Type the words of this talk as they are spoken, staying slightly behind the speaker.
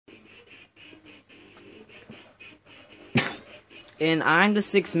and I'm the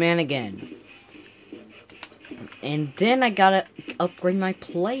sixth man again. And then I gotta upgrade my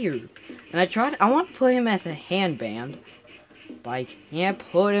player. And I want to put him as a handband, but I can't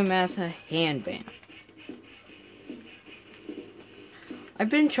put him as a handband. I've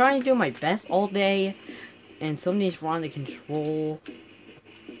been trying to do my best all day, and some of these wrong to control.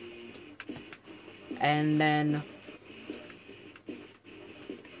 And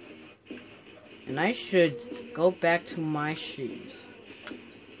I should go back to my shoes.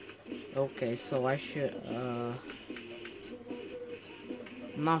 Okay, so I should, I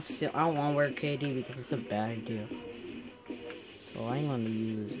don't want to wear KD because it's a bad idea. So what I'm going to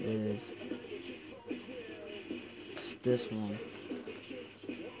use is this one.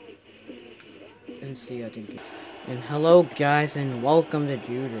 And see, I think. And hello, guys, and welcome to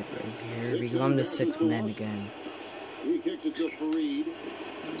Judah right here because I'm the sixth man again. He kicks it to Fareed.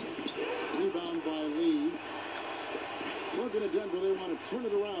 Rebound by Lee. Looking at Denver, they want to turn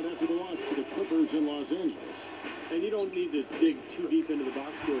it around after the loss to the Clippers in Los Angeles. And you don't need to dig too deep into the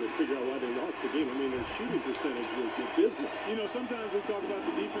box score to figure out why they lost the game. I mean, their shooting percentage was abysmal. You know, sometimes we talk about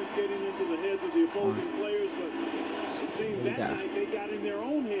the defense getting into the heads of the opposing players, but it seems that night they got in their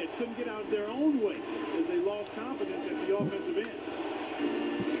own heads, couldn't get out of their own way as they lost confidence at the offensive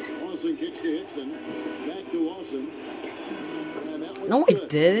end. Lawson kicks to Hickson. Back to Lawson. No, I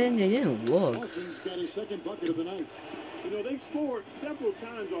didn't. It didn't look. Lawson's got his second bucket of the night. You know, they've scored several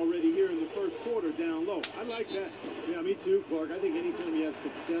times already here in the first quarter down low. I like that. Yeah, me too, Clark. I think anytime you have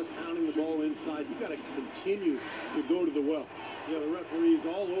success pounding the ball inside, you've got to continue to go to the well. Yeah, the referee's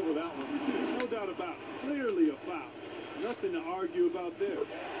all over that one. No doubt about it. Clearly a foul. Nothing to argue about there.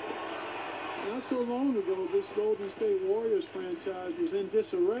 Not so long ago, this Golden State Warriors franchise was in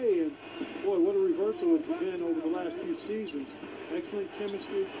disarray, and boy, what a reversal it's been over the last few seasons. Excellent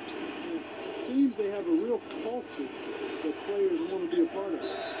chemistry. It seems they have a real culture that players want to be a part of.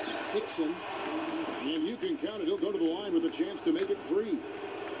 Hickson, and you can count it. He'll go to the line with a chance to make it three.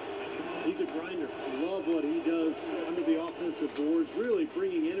 He's a grinder. I love what he does under the offensive boards, really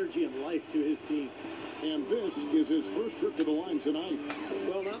bringing energy and life to his team. And this is his first trip to the line tonight.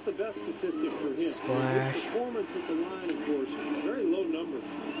 Well, not the best statistic for him. Splash. His performance at the line, of course, very low number.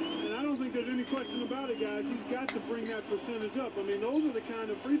 And I don't think there's any question about it, guys. He's got to bring that percentage up. I mean, those are the kind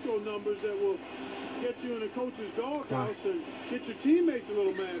of free throw numbers that will get you in a coach's doghouse and get your teammates a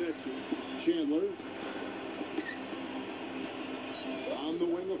little mad at you. Chandler. On the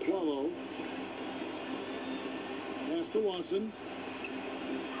wing of Quallo. Pass to Lawson.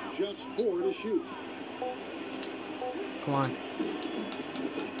 Just 4 to shoot. Come on.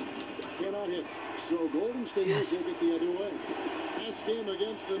 Cannot hit. So Golden State will take it the other way. Last game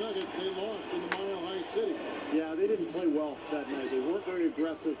against the Nuggets, they lost in the Mile High City. Yeah, they didn't play well that night. They weren't very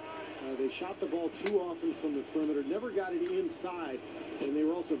aggressive. They shot the ball too often from the perimeter, never got it inside, and they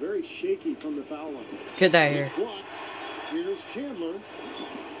were also very shaky from the foul line. Get that here. Here's Chandler,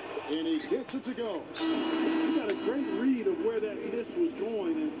 and he gets it to go. He got a great read of where that miss was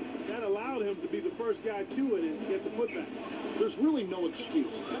going, and that allowed him to be the first guy to it and get the putback. There's really no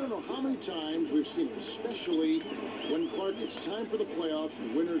excuse. I don't know how many times we've seen it, especially when, Clark, it's time for the playoffs,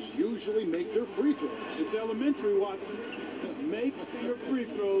 winners usually make their free throws. It's elementary, Watson. Make your free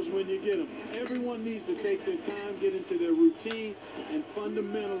throws when you get them. Everyone needs to take their time, get into their routine, and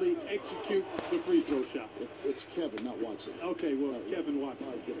fundamentally execute the free throw shot. It's Kevin, not Watson. Okay, well, Kevin Watson.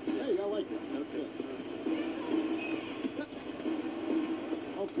 Hey, I like that. Okay.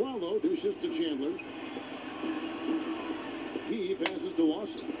 Quallo dishes to Chandler. He passes to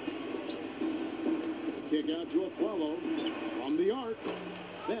Lawson. Kick out to Quallo on the arc.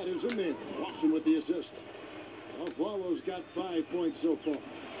 That is in there. Lawson with the assist. Quallo's got 5 points so far.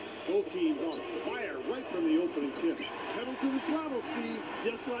 Both teams on fire right from the opening tip. Pedal to the throttle, Steve,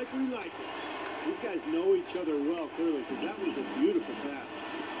 just like we like it. These guys know each other well, clearly, because that was a beautiful pass.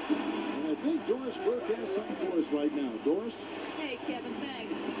 And I think Doris Burke has something for us right now. Doris? Hey, Kevin,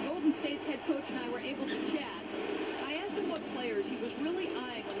 thanks. Golden State's head coach and I were able to chat. I asked him what players he was really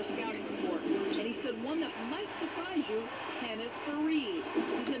eyeing on the scouting report, and he said one that might surprise you, Kenneth Fareed.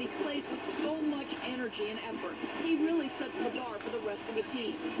 He said he plays with so much energy and effort. He really sets the bar for the rest of the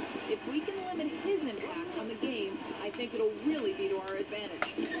team. If we can limit his impact on the game, I think it'll really be to our advantage.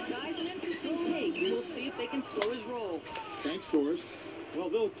 Guys, an interesting take. We'll see if they can slow his roll. Thanks, Doris. Well,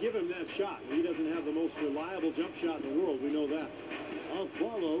 they'll give him that shot. He doesn't have the most reliable jump shot in the world. We know that.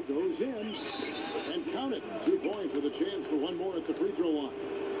 Quallo goes in and count it. 2 points with a chance for one more at the free throw line.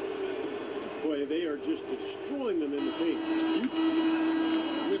 Boy, they are just destroying them in the paint.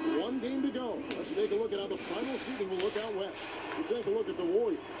 With 1 game to go, let's take a look at how the final seeding will look out west. We'll take a look at the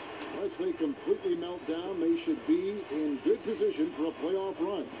Warriors. unless they completely melt down, they should be in good position for a playoff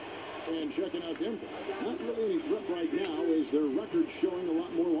run. And checking out Denver, not really any threat right now, as their record showing a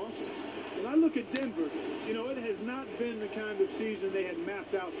lot more losses. When I look at Denver, you know, it has not been the kind of season they had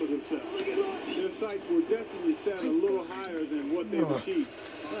mapped out for themselves. Their sights were definitely set a little higher than what they've achieved.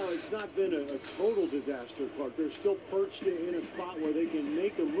 Well, it's not been a total disaster, Clark. They're still perched in a spot where they can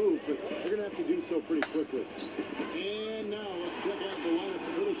make a move, but they're going to have to do so pretty quickly. And now let's check out the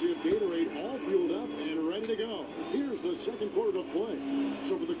lineup courtesy of Gatorade, all fueled up and ready to go. Here's the second quarter of play.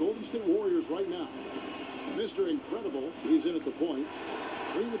 So for the Golden State Warriors right now, Mr. Incredible, he's in at the point.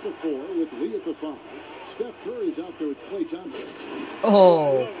 Green at the 4 with Lee at the 5. Steph Curry's out there with Klay Thompson.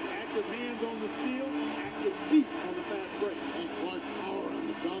 Oh. Active hands on the steal, active feet on the fast break. And Clark Power on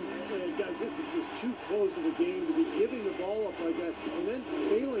the dunk. Guys, this is just too close of a game to be giving the ball up like that and then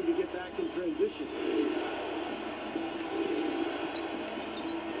failing to get back in transition.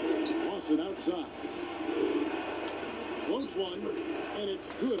 Lawson outside. Floats one, and it's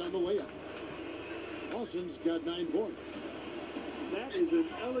good on the layup. Lawson's got 9 points. That is an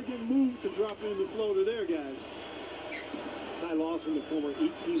elegant move to drop in the floater there, guys. Ty Lawson, the former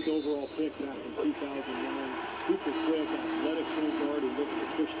 18th overall pick back in 2009. Super quick, athletic point guard who looks to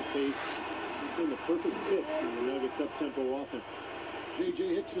push the pace. He's been the perfect fit for the Nuggets up-tempo offense.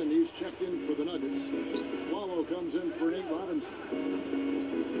 J.J. Hickson, he's checked in for the Nuggets. Wallow comes in for Nate Robinson.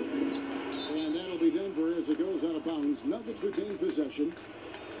 And that'll be Denver as it goes out of bounds. Nuggets retain possession.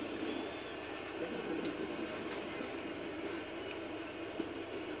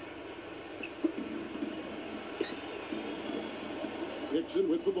 Hickson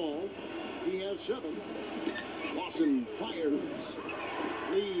with the ball. He has 7. Lawson fires.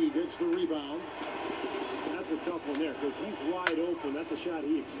 Lee gets the rebound. That's a tough one there because he's wide open. That's a shot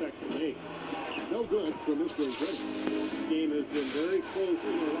he expects to make. No good from Mr. Incredible. This game has been very close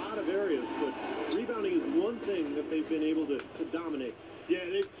in a lot of areas, but rebounding is one thing that they've been able to dominate. Yeah,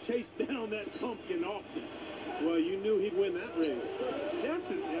 they've chased down that pumpkin often. Well, you knew he'd win that race.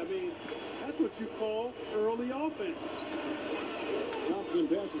 Definitely. I mean, that's what you call early offense. Thompson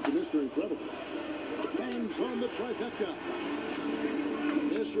passes to Mr. Incredible. Bangs on the trifecta.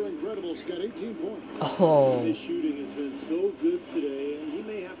 Mr. Incredible's got 18 points. Oh. His shooting has been so good today, and he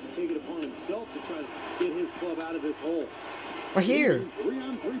may have to take it upon himself to try to get his club out of this hole. We're here.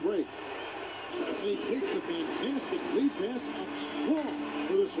 3-on-3 break. And he takes a fantastic lead pass up strong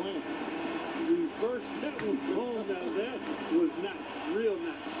for the slam. Reverse that one. Oh, now that was nice. Real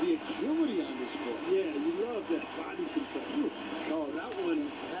nice. The agility on this score. Yeah, you love that body control. Oh, that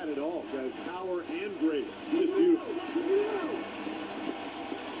one had it all, guys. Power and grace. Just beautiful.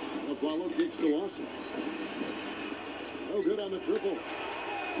 Apollo kicks to Lawson. No good on the triple.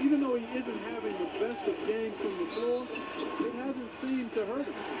 Even though he isn't having the best of games from the floor, it hasn't seemed to hurt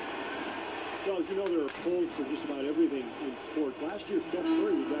him. Well, as you know, there are polls for just about everything in sports. Last year, Steph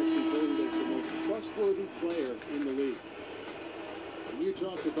Curry was actually voted as the most trustworthy player in the league. And you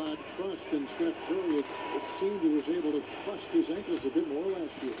talked about trust in Steph Curry. It seemed he was able to trust his ankles a bit more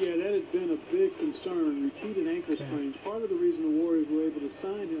last year. Yeah, that has been a big concern. Repeated ankle sprains. Part of the reason the Warriors were able to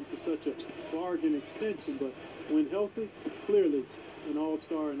sign him for such a bargain extension. But when healthy, clearly an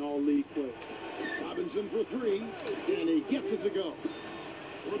all-star and all-league player. Robinson for 3, and he gets it to go.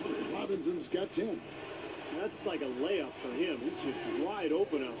 Robinson's got 10. That's like a layup for him. He's just wide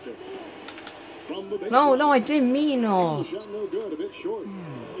open out there. From the No, I didn't mean no. Shot no good, a bit short.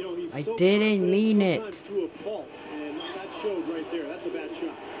 You know, he's I so didn't mean sometimes it. to a fault, and that showed right there. That's a bad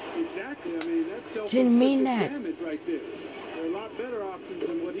shot. Exactly. I mean, that's Didn't mean self-inflicted that. damage right there. There are a lot better options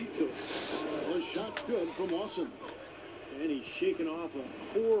than what he took. The shot's good from Lawson. And he's shaking off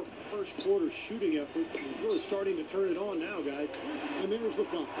a poor first-quarter shooting effort. He's really starting to turn it on now, guys. And there's the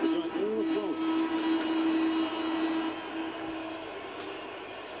foul. It's on Aaron Flowers.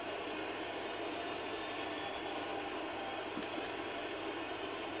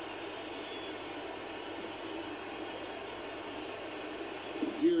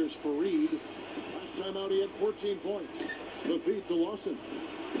 Here's Fareed. Last time out he had 14 points. The feed to Lawson.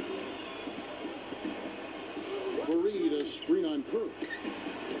 Fareed, a screen on Kirk.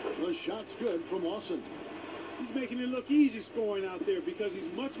 The shot's good from Lawson. He's making it look easy scoring out there because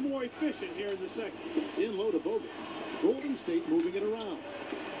he's much more efficient here in the second. In low to Bogut. Golden State moving it around.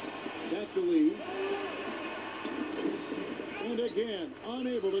 Back to Lee. And again,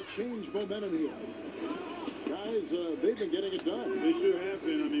 unable to change momentum here. Guys, they've been getting it done. They sure have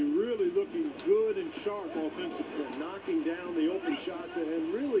been. I mean, really looking good and sharp offensively. Knocking down the open shots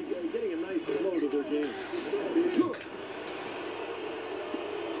and really getting a nice flow to their game.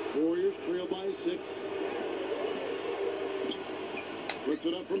 Warriors trail by 6. Puts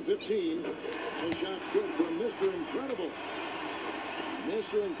it up from 15. The shot's good from Mr. Incredible.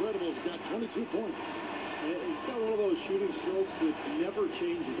 Mr. Incredible's got 22 points. It's not one of those shooting strokes that never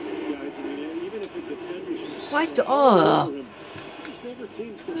changes, guys. I mean, even if the defender... What? Just never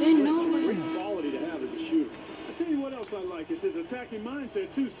seems to Didn't be know a that. great quality to have as a shooter. I tell you what else I like is his attacking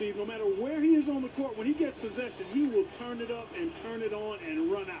mindset too, Steve. No matter where he is on the court, when he gets possession, he will turn it up and turn it on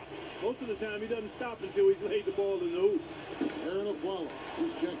and run out. Most of the time, he doesn't stop until he's laid the ball in the hoop. Aaron Aflalo,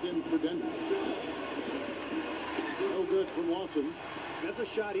 who's checked in for Denver. No good from Lawson. That's a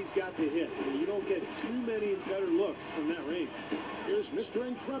shot he's got to hit. I mean, you don't get too many better looks from that range. Here's Mr.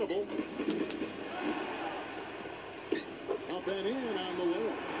 Incredible. Up and in on the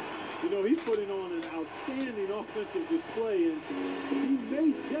layup. You know, he's putting on an outstanding offensive display, and he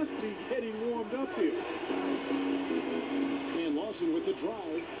may just be getting warmed up here. And Lawson with the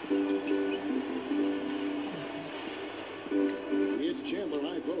drive. It's Chandler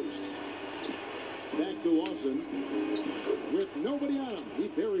high post. Back to Lawson. With nobody on him, he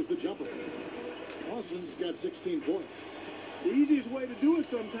buries the jumper. Lawson's got 16 points. The easiest way to do it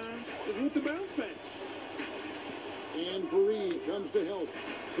sometimes is with the bounce pass. And Fareed comes to help.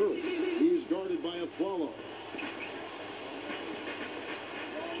 Curry, he's guarded by Aflalo.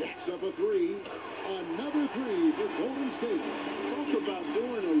 Checks up a three. Another three for Golden State. Talk about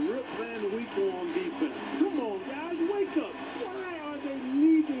doing a Rip Van Winkle on defense. Come on, guys, wake up. Why are they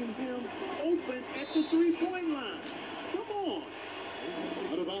leaving him open at the three-point line? Come on.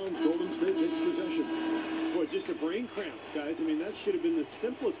 Out of bounds, Golden State takes possession. Boy, just a brain cramp, guys. I mean, that should have been the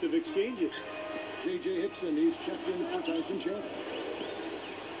simplest of exchanges. J.J. Hickson, he's checked in for Tyson Chandler.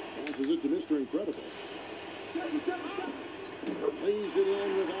 Passes it to Mr. Incredible. Lays it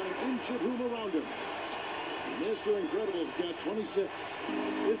in without an inch of room around him. Mr. Incredible's got 26.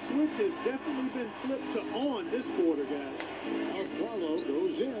 This switch has definitely been flipped to on this quarter, guys. Aflalo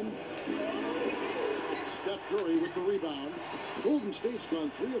goes in. Steph Curry with the rebound. Golden State's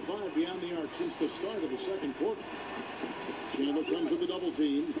gone 3 of 5 beyond the arc since the start of the second quarter. Chandler comes with the double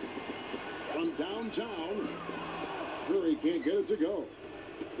team. From downtown, Curry can't get it to go.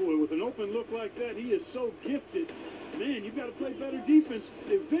 Boy, with an open look like that, he is so gifted. Man, you've got to play better defense.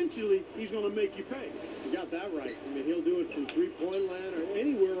 Eventually, he's going to make you pay. You got that right. I mean, he'll do it from three-point land or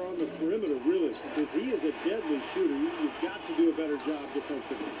anywhere on the perimeter, really, because he is a deadly shooter. You've got to do a better job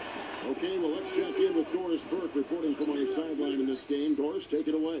defensively. Okay, well, let's check in with Doris Burke reporting from our sideline in this game. Doris, take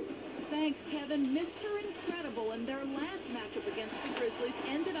it away. Thanks, Kevin. Mr. Incredible in their last matchup against the Grizzlies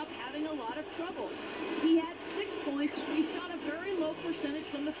ended up having a lot of trouble. He had 6 points. He shot a very low percentage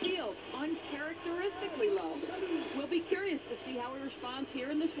from the field, uncharacteristically low. We'll be curious to see how he responds here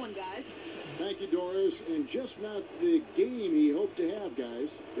in this one, guys. Thank you, Doris. And just not the game he hoped to have, guys.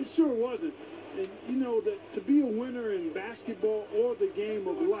 It sure wasn't. And you know that to be a winner in basketball or the game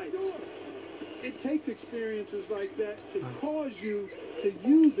of life, it takes experiences like that to cause you to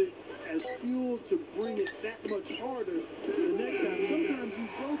use it as fuel to bring it that much harder the next time. Sometimes you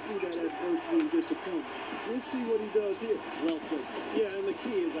go through that adversity and disappointment. We'll see what he does here. Well said. Yeah, and the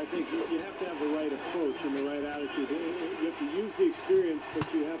key is, I think, you have to have the right approach and the right attitude. You have to use the experience, but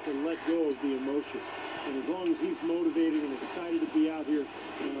you have to let go of the emotion. And as long as he's motivated and excited to be out here,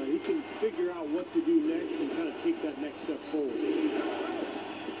 he can figure out what to do next and kind of take that next step forward.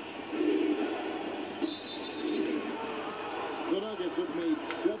 The Nuggets have made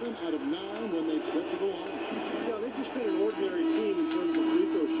 7 out of 9 when they step to the line. Yeah, they've just been an ordinary team in terms of free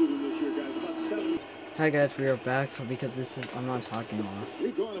throw shooting this year, guys. About 7. Hi guys, we are back. So because this is, I'm not talking a lot.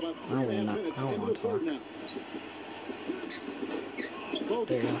 We've gone about I don't want to talk.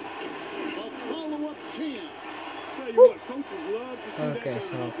 There you go. A follow-up chance. Tell you what, coaches love to see Okay, that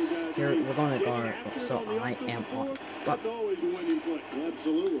so kind of hustle, guys. here we're going to Getting guard. after it So on the I offensive am board, on. That's always a winning play.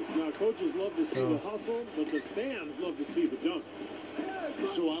 Absolutely. Now, coaches love to see So- the hustle, but the fans love to see the dunk.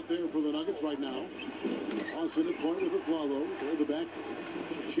 So out there for the Nuggets right now. Austin at point with Aflalo toward the back.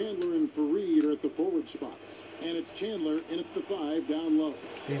 Chandler and Fareed are at the forward spots. And it's Chandler in at the 5 down low.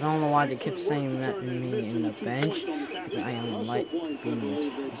 I don't know why they keep saying that to me in the bench. I am like being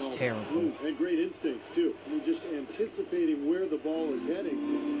it's terrible. And great instincts, too. I mean, just anticipating where the ball is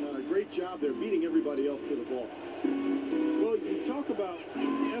heading. Great job there, beating everybody else to the ball. Well, you talk about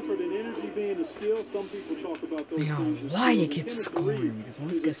effort and energy being a skill. Some people talk about those I don't know things as why they skills. keep Kenneth scoring, Fareed because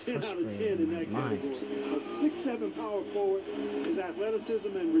once is it gets a 10 out of 10 frustrated in in that my mind. category. A 6'7" power forward, his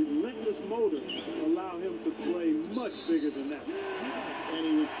athleticism and relentless motor allow him to play much bigger than that. And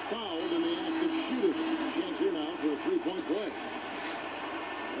he was fouled in the act of shooting. Chance here now for a 3-point play.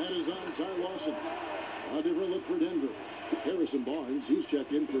 That is on Ty Lawson. A different look for Denver. Harrison Barnes, he's checked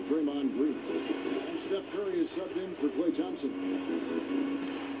check in for Draymond Green. And Steph Curry is subbed in for Klay Thompson.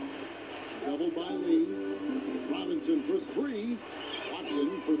 Doubled by Lee. Robinson for three.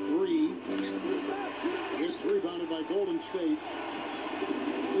 Watson for three. It's rebounded by Golden State.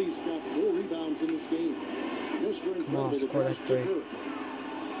 Lee's got 4 rebounds in this game. Mr. Incredible, score that three.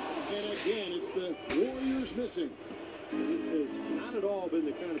 And again, it's the Warriors missing. This has not at all been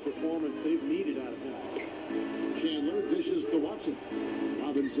the kind of performance they've needed out of him. Chandler dishes to Watson.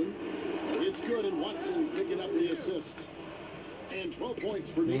 Robinson. It's good, and Watson picking up the assist. And 12 points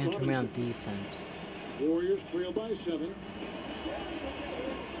for Nick Robinson. Man-to-man defense. Warriors trail by 7.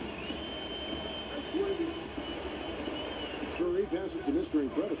 Curry passes to Mr.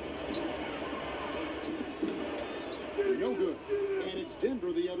 Incredible. No good. And it's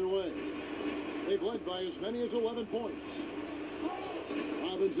Denver the other way. They've led by as many as 11 points.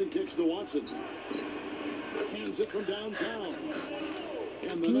 Robinson kicks to Watson. Hands it from downtown.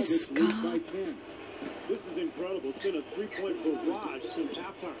 And the Nuggets lead by 10. This is incredible. It's been a three-point barrage since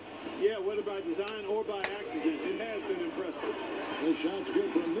halftime. Yeah, whether by design or by accident, it has been impressive. The shot's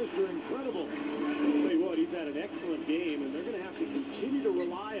good from Mr. Incredible. I'll tell you what, he's had an excellent game, and they're going to have to continue to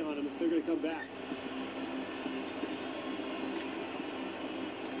rely on him if they're going to come back.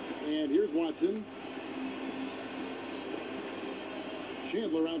 And here's Watson.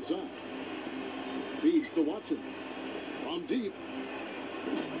 Chandler outside. Feeds to Watson. From deep.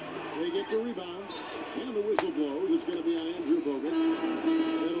 They get the rebound. And the whistle blows. It's going to be on Andrew Bogut.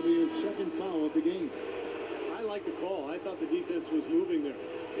 That'll be his second foul of the game. I like the call. I thought the defense was moving there.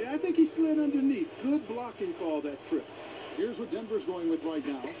 Yeah, I think he slid underneath. Good blocking call that trip. Here's what Denver's going with right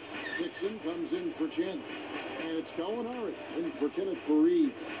now. Dixon comes in for Chandler. And it's Gallinari in for Kenneth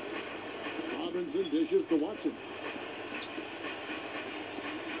Faried. Robinson dishes to Watson.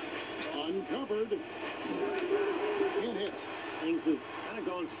 Uncovered. And hit. Things have kind of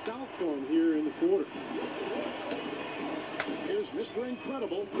gone south for him here in the quarter. Here's Mr.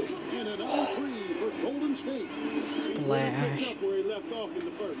 Incredible. And another three for Golden State. Splash. He up where he left off in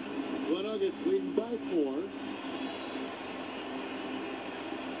the first. The Nuggets leading by 4.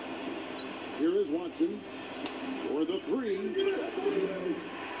 Here is Watson for the three.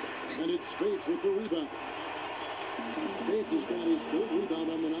 And it's Spates with the rebound. Spates has got his 3rd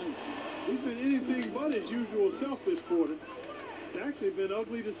rebound on the night. He's been anything but his usual self this quarter. It's actually been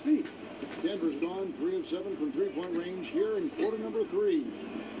ugly to see. Denver's gone 3 of 7 from three-point range here in quarter number 3.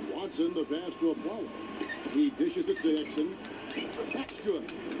 Watson, the pass to Apollo. He dishes it to Dixon. That's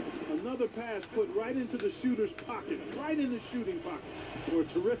good. Another pass put right into the shooter's pocket, right in the shooting pocket, for a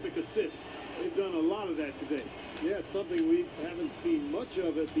terrific assist. They've done a lot of that today. Yeah, it's something we haven't seen much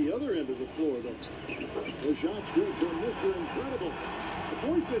of at the other end of the floor, though. The shot's good from Mr. Incredible. The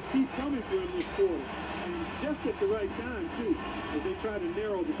points just keep coming for him this quarter, and just at the right time, too, as they try to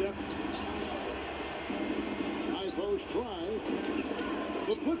narrow the deficit. High post try.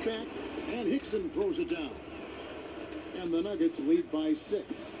 The putback, and Hickson throws it down. And the Nuggets lead by 6.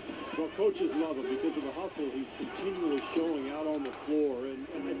 Well, coaches love him because of the hustle he's continually showing out on the floor. And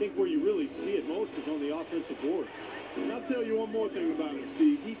I think where you really see it most is on the offensive board. And I'll tell you one more thing about him,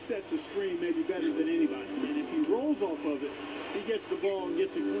 Steve. He sets a screen maybe better than anybody. And if he rolls off of it, he gets the ball and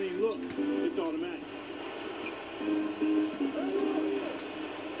gets a clean look. It's automatic.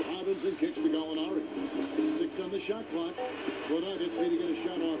 Robinson kicks to Gallinari. 6 on the shot clock. The Nuggets need to get a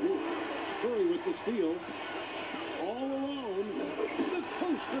shot off here. Curry with the steal. All alone. The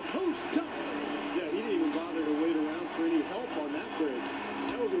coast-to-coast dunk. Yeah, he didn't even bother to wait around for any help on that break.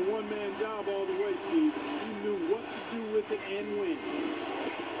 That was a one-man job all the way, Steve. He knew what to do with it and when.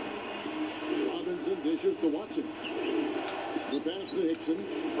 Robinson dishes to Watson. The pass to Hickson.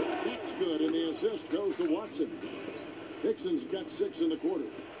 That's good, and the assist goes to Watson. Hickson's got 6 in the quarter.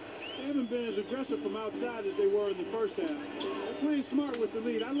 They haven't been as aggressive from outside as they were in the first half. They're playing smart with the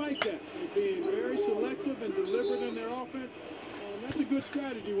lead. I like that. They're being very selective and deliberate in their offense. And that's a good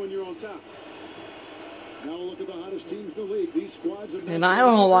strategy when you're on top. Now look at the hottest teams in the league. These squads have... And I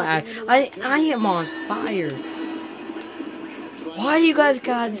don't know why I am on fire. Why do you guys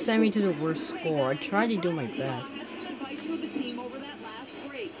gotta send me to the worst score? I tried to do my best.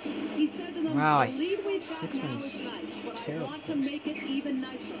 Wow, 6 minutes. Terrible. Want to make it even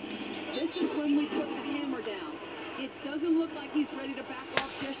nicer. This is when we put the hammer down. It doesn't look like he's ready to back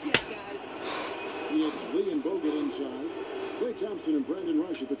off just yet, guys. It's Lee and Bogut inside. Klay Thompson and Brandon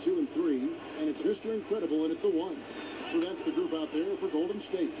Rush at the 2 and 3. And it's Mr. Incredible in at the 1. So that's the group out there for Golden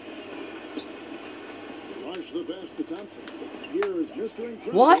State. Rush the pass to Thompson. Here is Mr.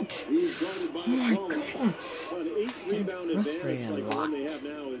 Incredible. What? He's guarded by Oh my Waller. god. An 8-rebound advantage like the one they have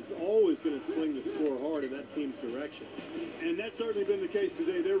now is always going to swing the score hard in that team's direction. And that's certainly been the case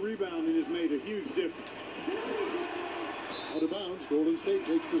today. Their rebounding has made a huge difference. Out of bounds, Golden State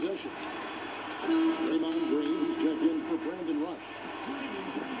takes possession. Draymond Green, who's checked in for Brandon Rush.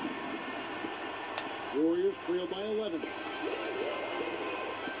 Warriors trail by 11.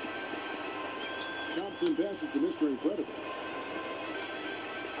 Thompson passes to Mr. Incredible.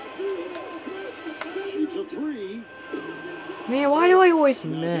 Shoots a three. Man, why do I always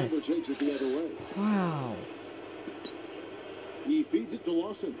Now Denver miss? takes it the other way. Wow. He feeds it to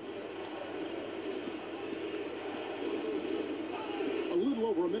Lawson. A little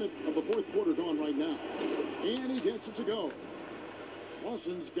over a minute of the fourth quarter gone right now. And he gets it to go.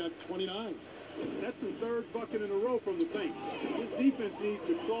 Lawson's got 29. That's the third bucket in a row from the paint. This defense needs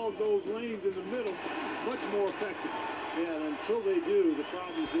to clog those lanes in the middle much more effective. Yeah, and until they do, the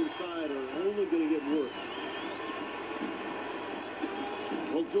problems inside are only going to get worse.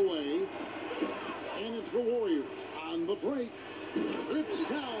 Poked away. And it's the Warriors on the break. Rips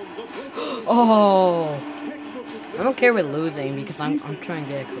down the break. Oh. I don't care with losing because I'm trying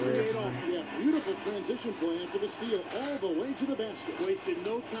to get a career high. Yeah, beautiful transition play after the steal all the way to the basket. Wasted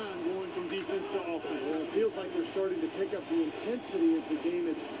no time going from defense to offense. Well, it feels like they're starting to pick up the intensity as the game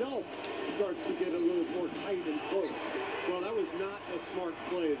itself starts to get a little more tight and close. Well, that was not a smart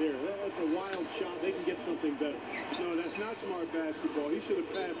play there. That's a wild shot. They can get something better. No, that's not smart basketball. He should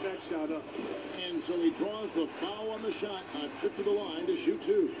have passed that shot up. And so he draws the foul on the shot. A trip to the line to shoot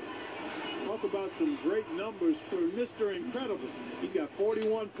two. Talk about some great numbers for Mr. Incredible. He got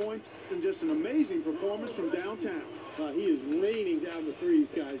 41 points and just an amazing performance from downtown. He is raining down the threes,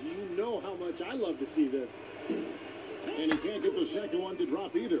 guys. You know how much I love to see this. And he can't get the second one to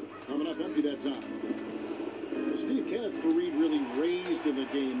drop either. Coming up empty that time. Steve Kenneth's Fareed really raised in the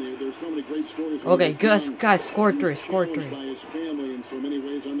game. There's so many great stories. Okay, guys, score three. By his family in so many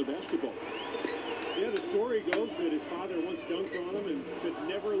ways on the basketball. Yeah, the story goes that his father once dunked on him and could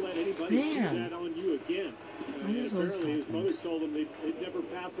never let anybody do that on you again. And apparently his mother told him they'd never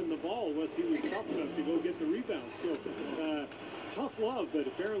pass him the ball unless he was tough enough to go get the rebound. So, tough love, but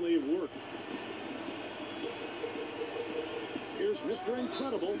apparently it worked. Here's Mr.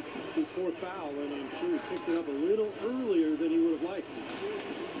 Incredible. His fourth foul, and I'm sure he picked it up a little earlier than he would have liked.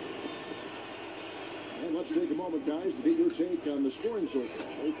 And let's take a moment, guys, to get your take on the scoring so far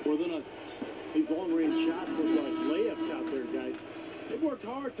for the Nuggets. These long-range shots look like layups out there, guys. They've worked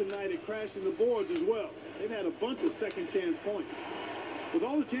hard tonight at crashing the boards as well. They've had a bunch of second-chance points. With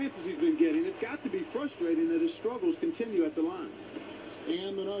all the chances he's been getting, it's got to be frustrating that his struggles continue at the line.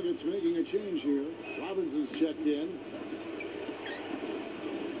 And the Nuggets making a change here. Robinson's checked in.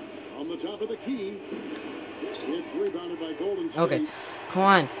 On the top of the key. It's rebounded by Golden State. Okay, come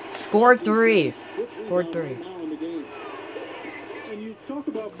on. Score three. Score three. And you talk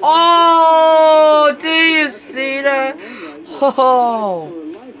about... Oh, do you see that? Oh.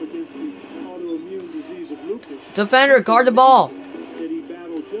 Defender, guard the ball.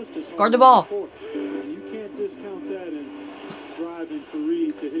 Guard the ball. You can't discount that and driving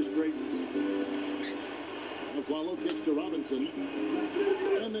Fareed to his greatness. Follow kicks to Robinson.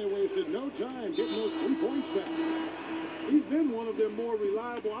 And they wasted no time getting those 3 points back. He's been one of their more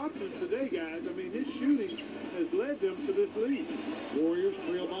reliable options today, guys. I mean, his shooting has led them to this lead. Warriors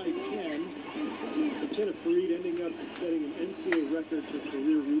trail by 10. Kenneth Fareed ending up setting an NCAA record for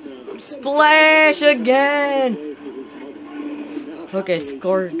career rebounds. Splash again. Okay,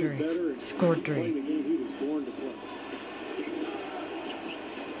 score three. Score three.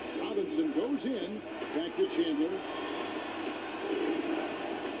 Robinson goes in. Back to Chandler.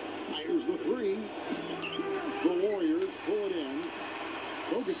 Fires the three. The Warriors pull it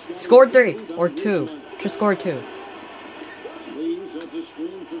in. Score three or two. Just score two. Lee sets a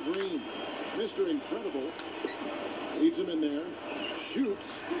screen for Green. Mr. Incredible leads him in there. Shoots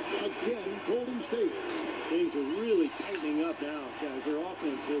again. Golden State. Things are really tightening up now, guys. Their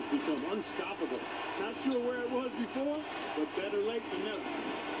offense has become unstoppable. Not sure where it was before, but better late than never.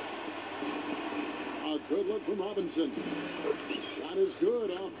 A good look from Robinson. Shot is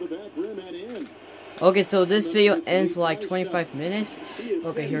good off the back rim and in. Okay, so this video ends like 25 minutes.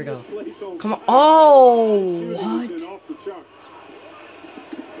 Okay, here we go. Come on. Oh, what?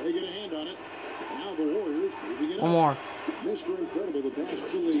 They get a hand on it. Now the Warriors moving it One more. Mr. Incredible, the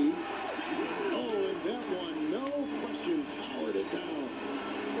pass to Lee. Oh, and that one, no question, powered it down.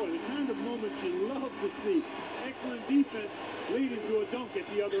 Boy, the kind of moments you love to see. Excellent defense leading to a dunk at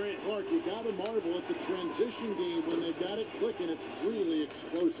the other end. Clark, you got to marvel at the transition game when they've got it clicking. It's really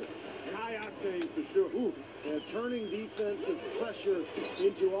explosive. And I octane for sure. Ooh, turning defensive pressure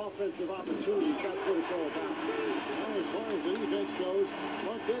into offensive opportunities. That's what it's all about. Now, as far as the defense goes,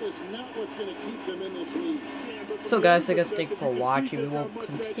 Mark, that is not what's going to keep them in this league. So guys, I guess thank you for watching. We will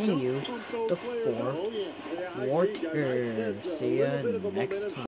continue the fourth quarter. See ya next time.